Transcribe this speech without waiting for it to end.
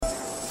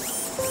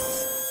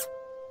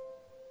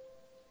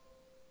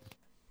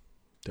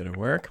Did it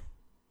work?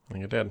 I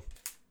think it did.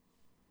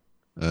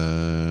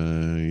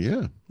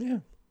 Yeah. Yeah.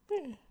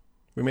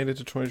 We made it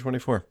to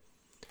 2024.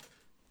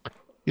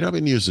 I've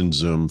been using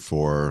Zoom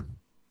for,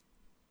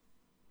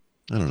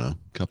 I don't know,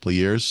 a couple of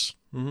years.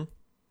 Mm-hmm.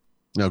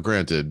 Now,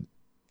 granted,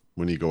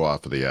 when you go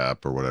off of the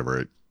app or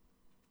whatever,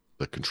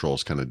 the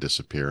controls kind of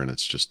disappear and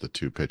it's just the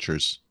two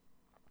pictures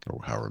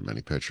or however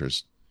many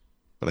pictures.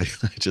 But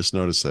I just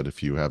noticed that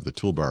if you have the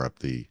toolbar up,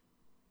 the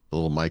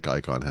little mic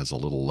icon has a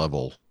little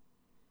level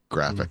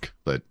graphic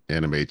that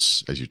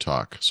animates as you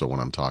talk. So when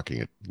I'm talking,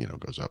 it,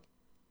 goes up.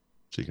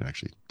 So you can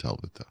actually tell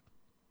that.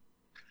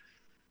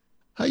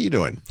 How you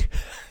doing?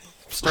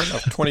 Starting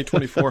off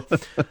 2024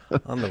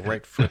 on the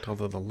right foot,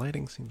 although the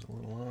lighting seems a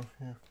little off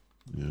here.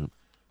 Yeah.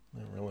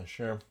 Not really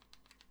sure.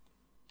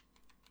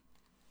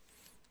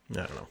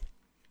 I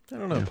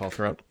don't know, Paul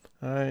Throut.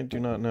 I do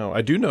not know.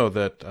 I do know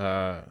that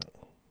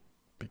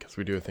because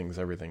we do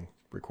everything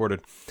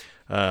recorded,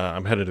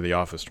 I'm headed to the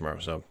office tomorrow,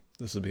 so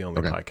this is the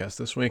only podcast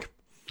this week.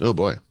 Oh,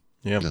 boy.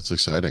 Yeah. That's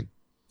exciting.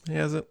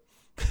 Yeah, is it?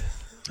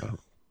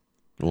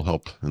 Will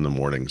help in the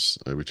mornings.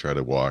 We try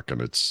to walk,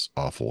 and it's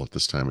awful at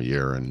this time of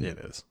year, and It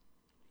is.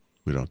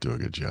 we don't do a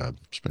good job,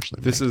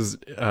 especially This me. is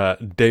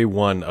day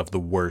one of the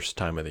worst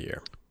time of the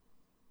year.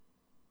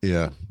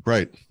 Yeah,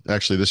 right.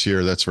 Actually, this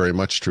year, that's very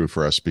much true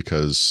for us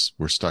because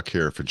we're stuck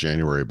here for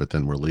January, but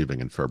then we're leaving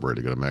in February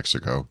to go to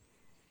Mexico.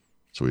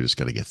 So we just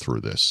got to get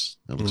through this.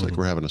 It looks like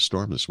we're having a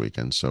storm this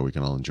weekend, so we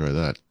can all enjoy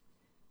that.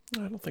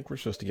 I don't think we're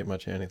supposed to get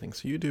much of anything,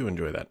 so you do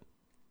enjoy that.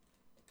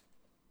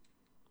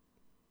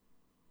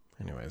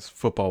 Anyways,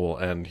 football will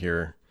end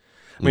here.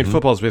 I mean,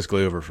 football's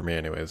basically over for me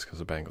anyways, because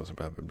the Bengals and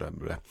blah, blah,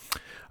 blah,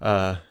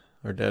 blah,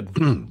 are dead.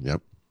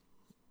 Yep.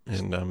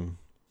 And,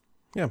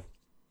 yeah.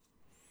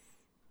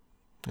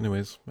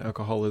 Anyways,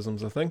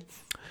 alcoholism's a thing.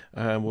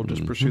 We'll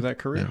just pursue that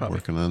career hobby.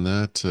 Working on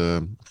that.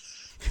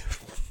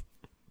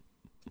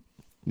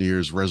 New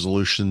Year's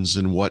resolutions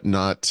and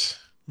whatnot.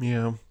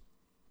 Yeah.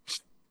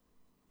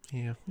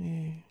 I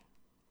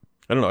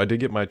don't know. I did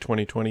get my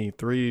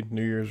 2023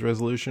 New Year's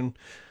resolution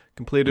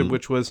completed,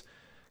 which was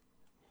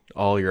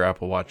all your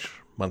Apple Watch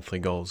monthly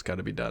goals got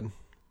to be done.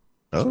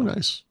 Oh,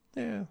 nice.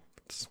 Yeah.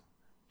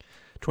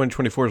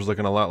 2024 is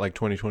looking a lot like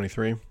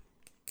 2023.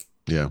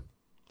 Yeah.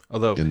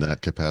 Although, In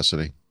that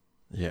capacity.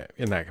 yeah,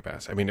 in that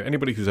capacity. I mean,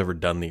 anybody who's ever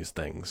done these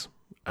things,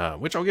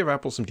 which I'll give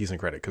Apple some decent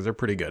credit because they're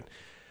pretty good.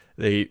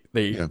 They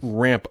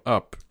ramp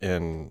up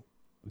in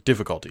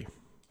difficulty.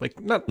 Like,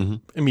 not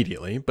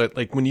immediately, but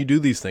like when you do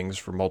these things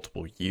for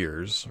multiple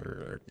years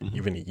or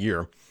even a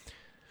year,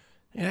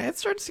 yeah, it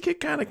starts to get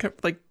kind of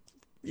like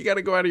you got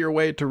to go out of your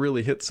way to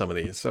really hit some of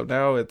these. So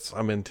now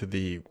I'm into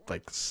the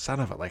like, son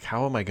of it. Like,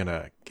 how am I going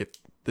to get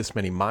this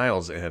many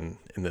miles in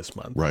this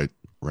month? Right.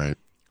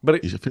 But I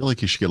feel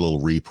like you should get a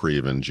little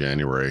reprieve in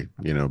January,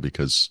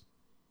 because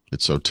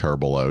it's so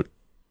terrible out.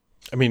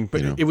 I mean,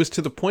 but it was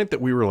to the point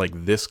that we were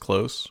like this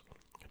close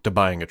to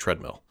buying a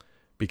treadmill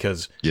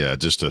because. Yeah,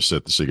 just to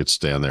sit so you could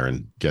stand there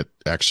and get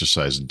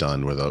exercise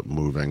done without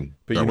moving.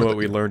 But you know what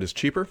we learned is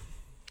cheaper?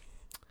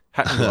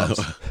 Hat and gloves.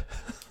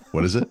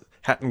 What is it?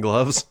 Hat and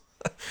gloves.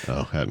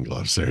 Oh, hat and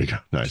gloves. There you go.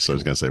 Nice. I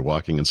was going to say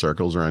walking in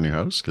circles around your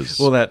house because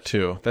That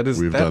too.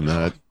 we've done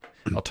that.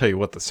 I'll tell you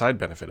what the side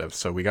benefit of.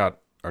 So we got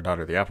our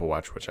daughter the Apple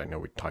Watch, which I know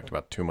we talked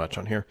about too much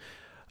on here.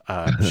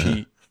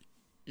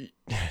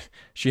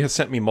 She has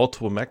sent me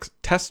multiple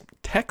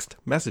text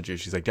messages.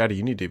 She's like, "Daddy,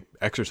 you need to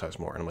exercise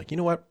more." And I'm like, you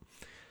know what?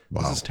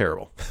 Wow. This is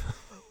terrible.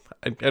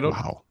 I don't.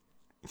 Wow.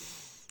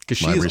 Because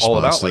she My is response all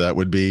about to that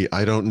would be,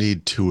 I don't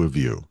need two of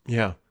you.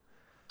 yeah.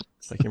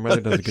 Like your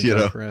mother does a good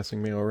job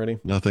harassing me already.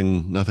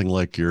 Nothing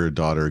like your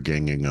daughter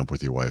ganging up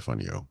with your wife on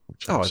you.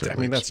 Which Oh, I've I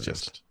certainly mean, that's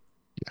experienced.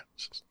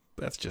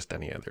 that's just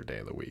any other day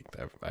of the week.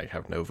 I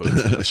have no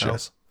votes in this Sure.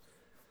 house.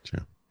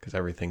 Sure. Because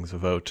everything's a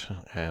vote,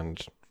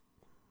 and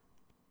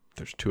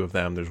there's two of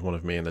them. There's one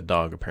of me, and the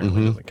dog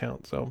apparently doesn't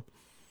count. So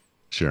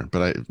Sure.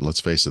 But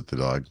let's face it, the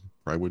dog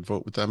probably would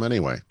vote with them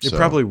anyway. it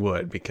probably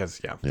would because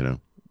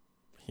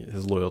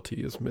his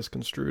loyalty is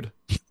misconstrued.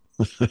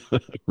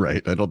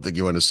 Right. I don't think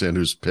you understand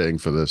who's paying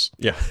for this.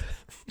 Yeah.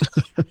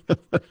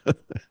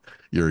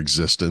 Your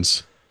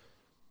existence.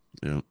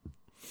 Yeah.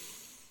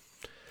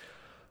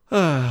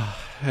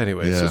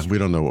 Anyway, Yeah. We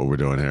don't know what we're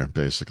doing here,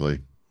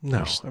 basically.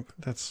 no,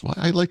 that's Well,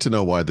 I'd like to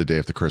know why the day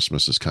after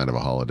Christmas is kind of a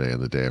holiday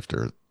and the day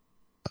after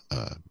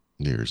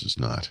New Year's is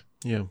not.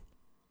 yeah.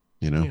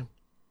 Yeah. Yeah.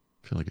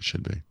 I feel like it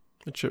should be.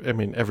 It should. I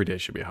mean, every day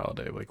should be a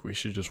holiday. Like we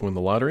should just win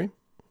the lottery,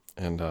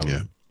 and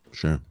Yeah,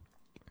 sure.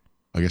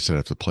 I guess I'd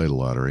have to play the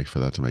lottery for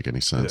that to make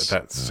any sense.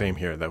 That's same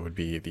here. That would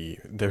be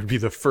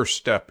the first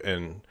step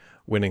in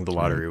winning the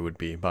lottery would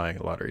be buying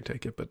a lottery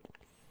ticket. But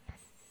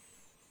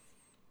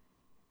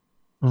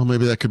Well,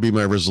 maybe that could be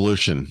my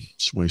resolution.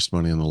 Just waste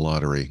money on the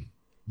lottery,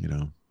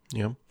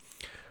 yeah.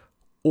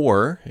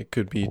 Or it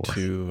could be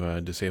to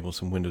disable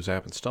some Windows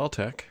App Install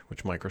Tech,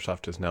 which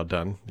Microsoft has now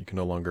done. You can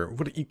no longer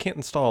you can't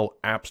install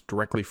apps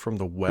directly from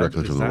the web.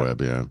 Directly from the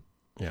web, yeah.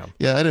 Yeah.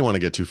 Yeah, I didn't want to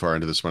get too far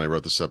into this when I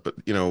wrote this up, but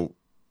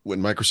when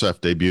Microsoft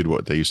debuted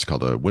what they used to call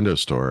the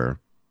Windows Store,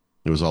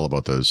 it was all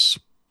about those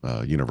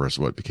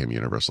what became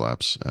Universal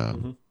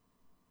Apps.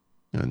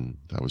 And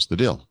that was the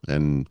deal.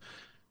 And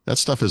that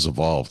stuff has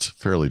evolved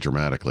fairly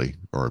dramatically,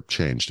 or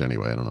changed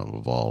anyway. I don't know,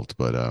 evolved,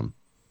 but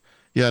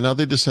yeah, now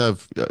they just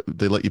have,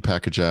 they let you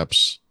package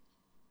apps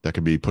that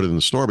can be put in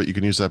the store, but you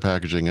can use that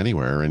packaging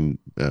anywhere. And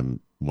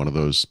one of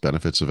those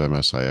benefits of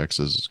MSIX,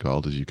 as it's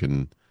called, is you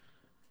can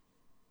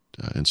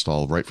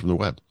install right from the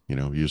web,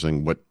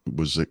 using what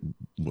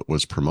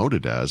was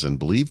promoted as and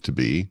believed to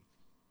be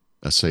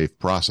a safe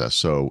process.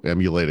 So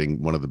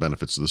emulating one of the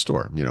benefits of the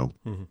store,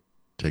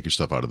 take your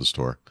stuff out of the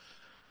store,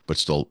 but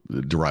still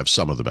derive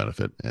some of the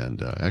benefit.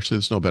 And actually,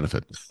 there's no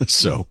benefit.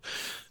 So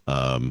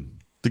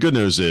the good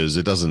news is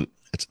it doesn't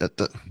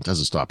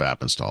stop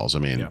app installs. I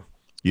mean,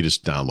 you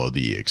just download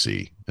the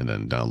exe and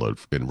then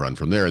download and run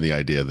from there. And the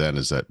idea then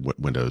is that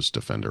Windows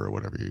Defender or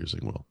whatever you're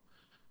using will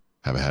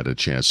have had a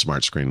chance.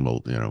 Smart Screen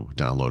will,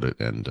 download it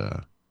and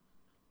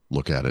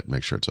look at it,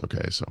 make sure it's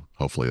okay. So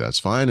hopefully that's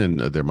fine. And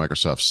their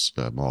Microsoft's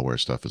malware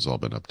stuff has all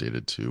been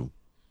updated to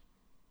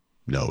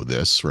know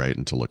this, right,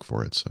 and to look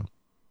for it. So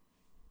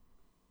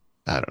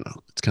I don't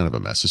know. It's kind of a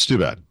mess. It's too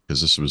bad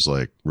because this was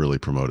like really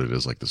promoted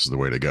as like, this is the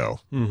way to go,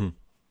 and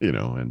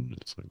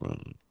it's like, well,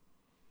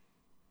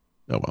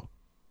 oh, well.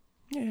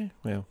 Yeah,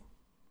 well,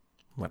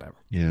 whatever.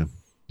 Yeah.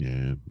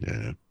 I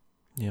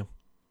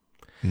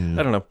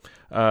don't know.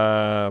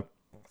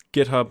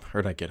 GitHub,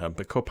 or not GitHub,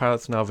 but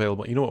Copilot's now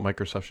available. You know what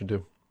Microsoft should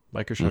do?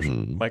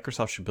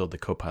 Microsoft should build the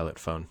Copilot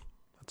phone.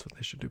 That's what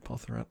they should do, Paul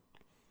Thurrott.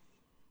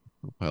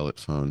 Copilot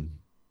phone.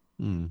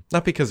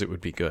 Not because it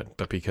would be good,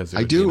 but because it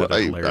would be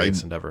another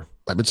hilarious endeavor.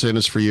 I've been saying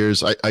this for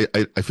years. I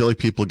feel like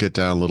people get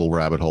down little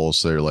rabbit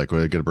holes. They're like,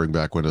 we're going to bring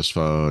back Windows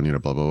Phone, blah,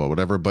 blah, blah,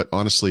 whatever. But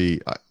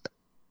honestly,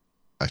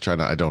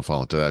 I don't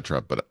fall into that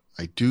trap, but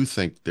I do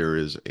think there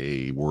is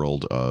a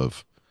world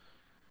of,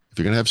 if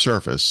you're going to have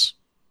Surface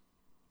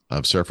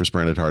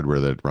branded hardware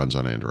that runs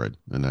on Android,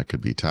 and that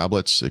could be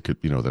tablets, it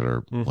could, that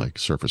are like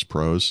Surface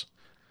Pros,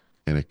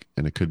 and it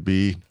could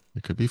be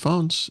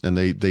phones. And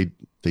they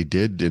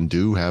did and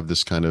do have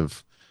this kind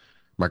of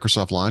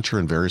Microsoft launcher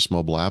and various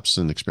mobile apps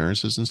and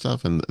experiences and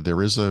stuff. And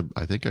there is I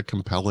think a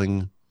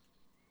compelling,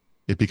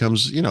 it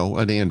becomes,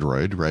 an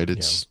Android,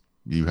 right?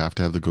 You have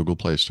to have the Google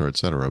Play Store, et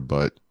cetera,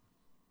 but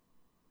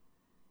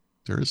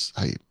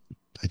I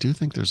do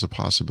think there's a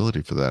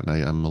possibility for that.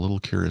 And I'm a little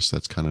curious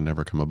that's kind of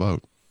never come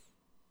about.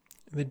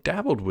 They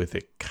dabbled with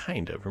it,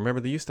 kind of.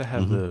 Remember, they used to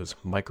have those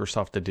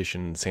Microsoft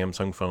Edition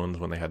Samsung phones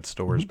when they had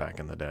stores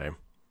back in the day.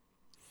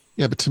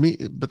 Yeah, but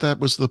that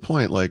was the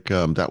point. Like,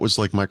 that was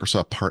like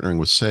Microsoft partnering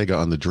with Sega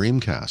on the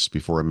Dreamcast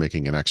before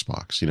making an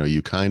Xbox.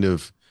 You kind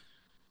of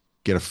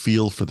get a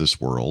feel for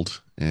this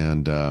world.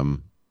 And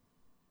who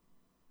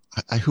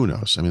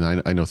knows? I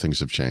mean, I know things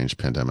have changed.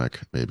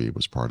 Pandemic maybe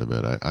was part of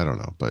it. I don't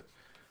know. But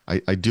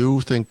I do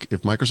think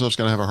if Microsoft's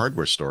going to have a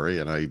hardware story,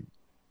 and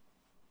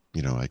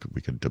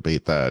we could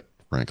debate that,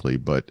 frankly,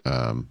 but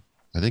I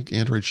think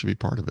Android should be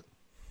part of it.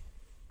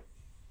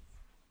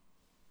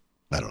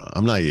 I don't know.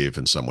 I'm naive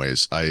in some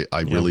ways. I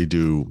really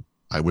do.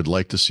 I would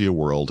like to see a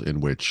world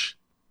in which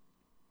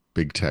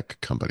big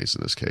tech companies,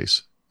 in this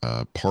case,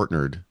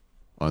 partnered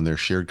on their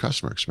shared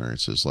customer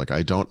experiences. Like,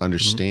 I don't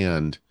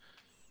understand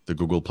the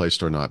Google Play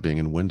Store not being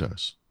in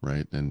Windows,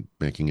 right? And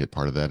making it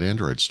part of that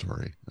Android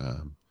story.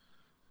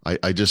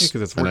 I just...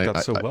 because it's worked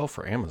out so well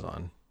for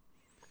Amazon.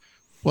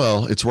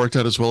 Well, it's worked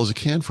out as well as it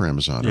can for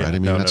Amazon, right? I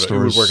mean, it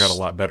would work out a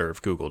lot better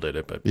if Google did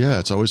it, but yeah,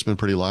 it's always been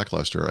pretty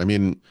lackluster. I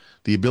mean,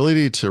 the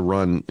ability to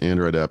run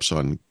Android apps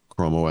on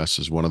Chrome OS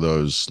is one of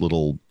those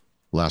little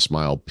last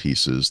mile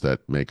pieces that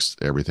makes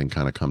everything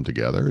kind of come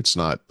together. It's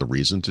not the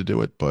reason to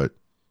do it, but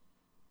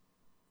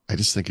I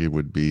just think it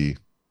would be.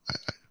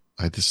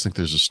 I just think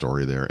there's a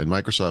story there, and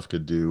Microsoft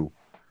could do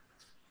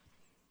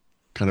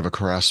kind of a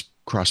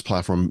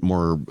cross-platform,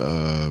 more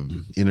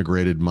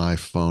integrated My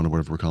Phone, or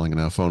whatever we're calling it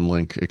now, Phone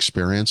Link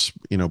experience,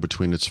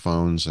 between its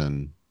phones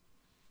and,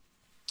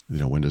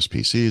 Windows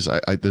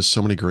PCs. There's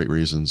so many great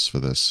reasons for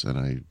this,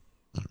 and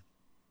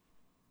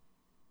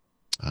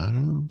I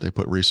don't know. They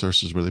put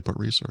resources where they put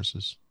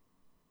resources.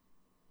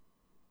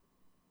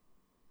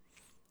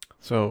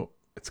 So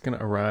it's going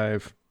to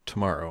arrive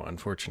tomorrow,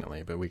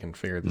 unfortunately, but we can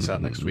figure this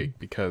out next week,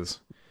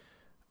 because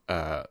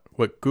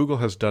what Google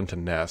has done to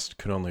Nest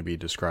could only be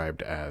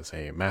described as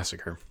a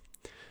massacre.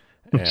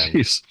 And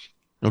jeez.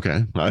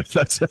 Okay.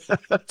 That's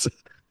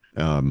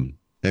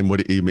and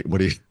what do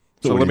you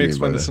so let me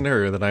explain the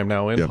scenario that I'm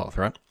now in, Paul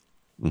Thurrott.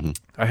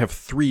 I have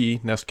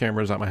 3 Nest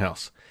cameras at my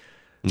house.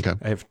 Okay.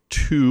 I have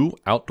 2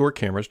 outdoor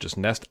cameras, just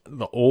Nest,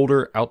 the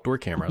older outdoor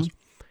cameras.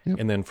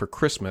 And then for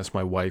Christmas,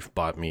 my wife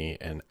bought me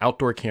an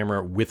outdoor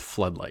camera with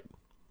floodlight.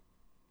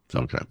 So,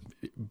 okay.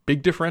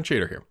 Big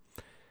differentiator here.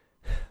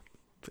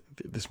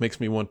 This makes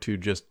me want to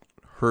just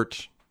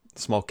hurt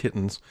small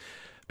kittens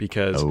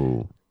because...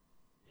 Oh,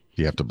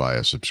 you have to buy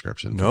a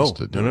subscription. No.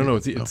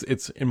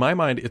 It's in my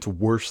mind, it's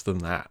worse than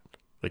that.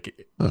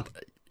 Like,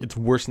 it's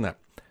worse than that.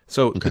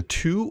 So the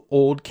 2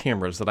 old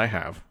cameras that I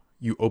have,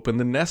 you open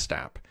the Nest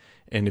app,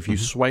 and if you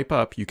swipe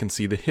up, you can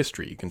see the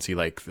history. You can see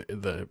like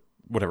the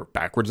whatever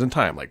backwards in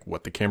time, like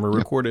what the camera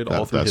recorded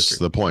all through history. That's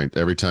the point.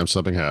 Every time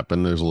something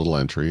happened, there's a little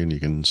entry, and you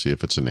can see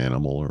if it's an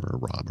animal or a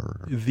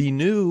robber. The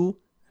new,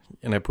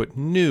 and I put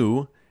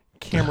new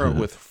camera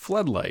with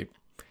floodlight.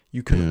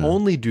 You can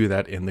only do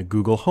that in the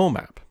Google Home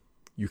app.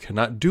 You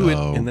cannot do it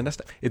in the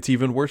Nest app. It's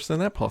even worse than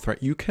that, Paul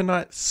Threat. You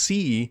cannot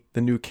see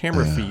the new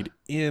camera feed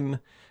in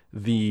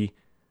the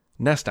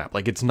Nest app.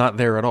 Like, it's not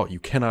there at all. You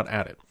cannot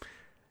add it.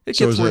 It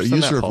so gets as worse a than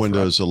user that, of Paul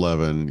Windows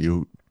 11,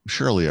 you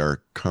surely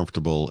are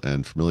comfortable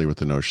and familiar with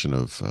the notion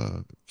of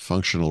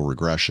functional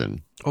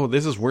regression. Oh,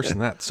 this is worse than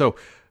that. So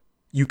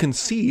you can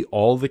see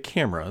all the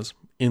cameras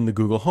in the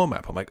Google Home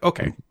app. I'm like,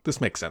 okay, this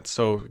makes sense.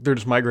 So they're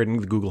just migrating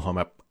to the Google Home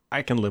app.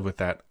 I can live with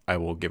that. I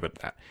will give it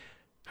that.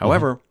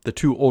 However, the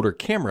two older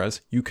cameras,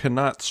 you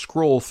cannot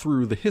scroll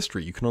through the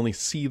history. You can only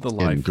see the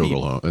live in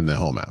Google Home, in the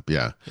Home app.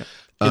 Yeah.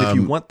 And if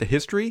you want the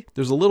history,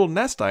 there's a little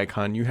Nest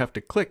icon you have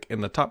to click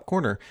in the top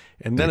corner,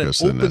 and then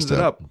it opens it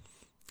up.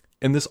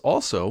 And this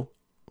also,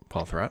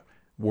 Paul Threat,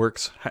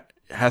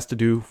 has to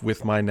do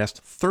with my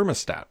Nest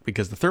thermostat,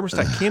 because the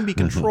thermostat can be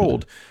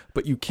controlled,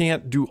 but you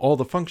can't do all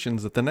the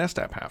functions that the Nest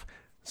app have.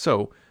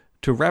 So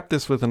to wrap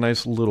this with a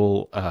nice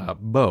little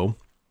bow,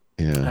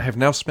 I have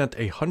now spent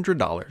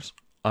 $100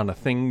 on a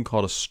thing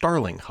called a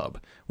Starling Hub,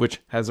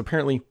 which has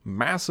apparently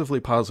massively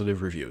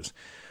positive reviews.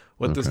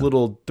 What this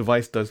little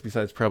device does,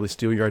 besides probably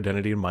steal your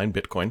identity and mine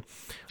Bitcoin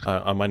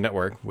on my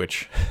network,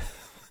 which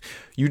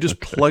you just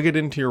plug it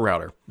into your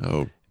router.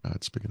 Oh,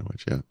 speaking of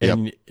which,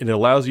 And it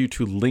allows you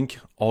to link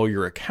all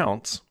your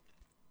accounts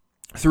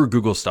through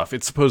Google stuff.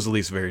 It's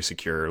supposedly very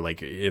secure.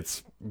 Like,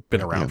 it's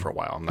been around for a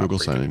while. I'm not Google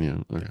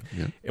sign-in,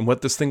 And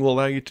what this thing will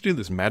allow you to do,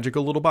 this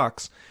magical little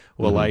box,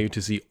 will allow you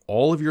to see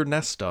all of your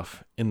Nest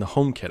stuff in the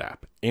HomeKit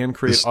app and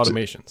create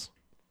automations.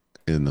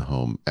 In the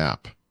Home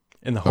app.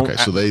 In the Home app.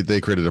 So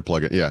they created a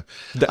plugin. Yeah.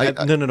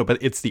 No, but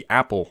it's the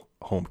Apple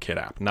HomeKit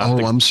app.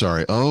 Not I'm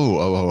sorry.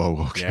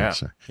 Okay. Yeah.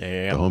 Sorry.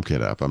 Yeah. The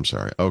HomeKit app. I'm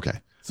sorry.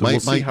 Okay. So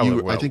we'll see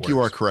how I think you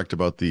are correct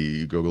about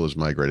the Google is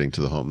migrating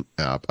to the Home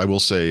app. I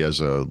will say, as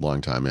a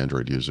longtime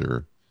Android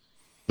user,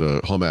 the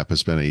Home app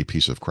has been a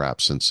piece of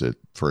crap since it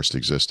first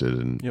existed,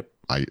 and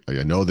I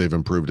know they've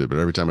improved it, but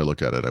every time I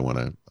look at it,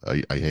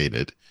 I hate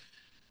it.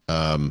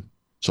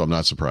 So I'm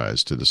not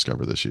surprised to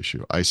discover this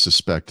issue. I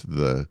suspect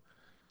the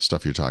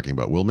stuff you're talking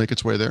about will make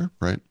its way there,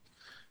 right?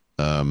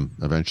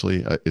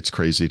 Eventually, it's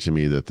crazy to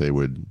me that they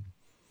would.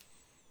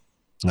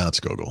 No,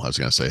 it's Google. I was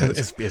going to say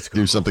it's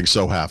do something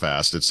so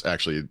half-assed. It's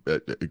actually a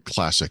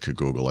classic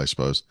Google, I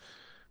suppose.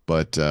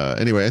 But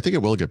anyway, I think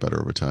it will get better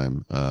over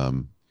time.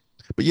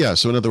 But yeah,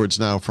 so in other words,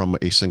 now from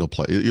a single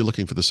play, you're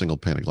looking for the single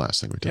pane of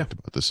glass thing we talked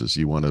about. This is,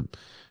 you want to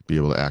be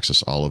able to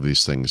access all of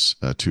these things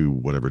to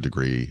whatever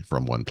degree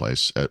from one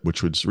place,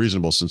 which was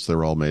reasonable since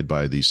they're all made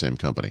by the same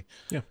company.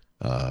 Yeah.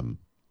 And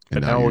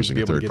now using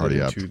a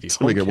third-party app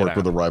to make it work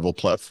with a rival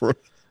platform.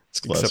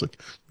 It's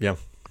classic. Yeah.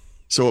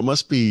 So it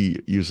must be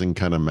using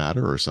kind of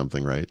Matter or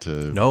something, right?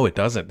 No, it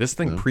doesn't. This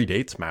thing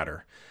predates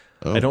Matter.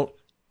 I don't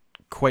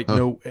quite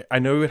know. I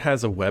know it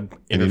has a web interface.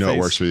 And you know it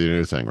works with your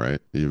new thing,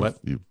 right? What?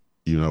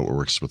 You know it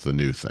works with the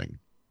new thing.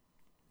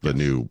 The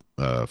new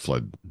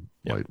flood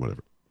light,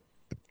 whatever.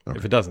 Okay.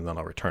 If it doesn't, then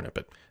I'll return it.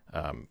 But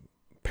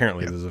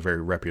apparently there's a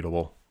very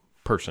reputable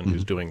person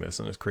who's doing this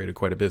and has created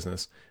quite a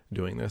business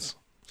doing this.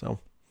 So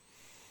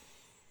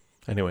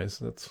anyways,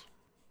 that's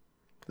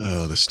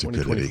the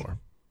stupidity.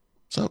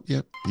 So,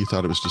 yeah, you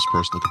thought it was just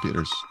personal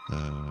computers.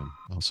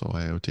 Also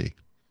IoT.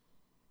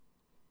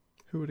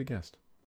 Who would have guessed?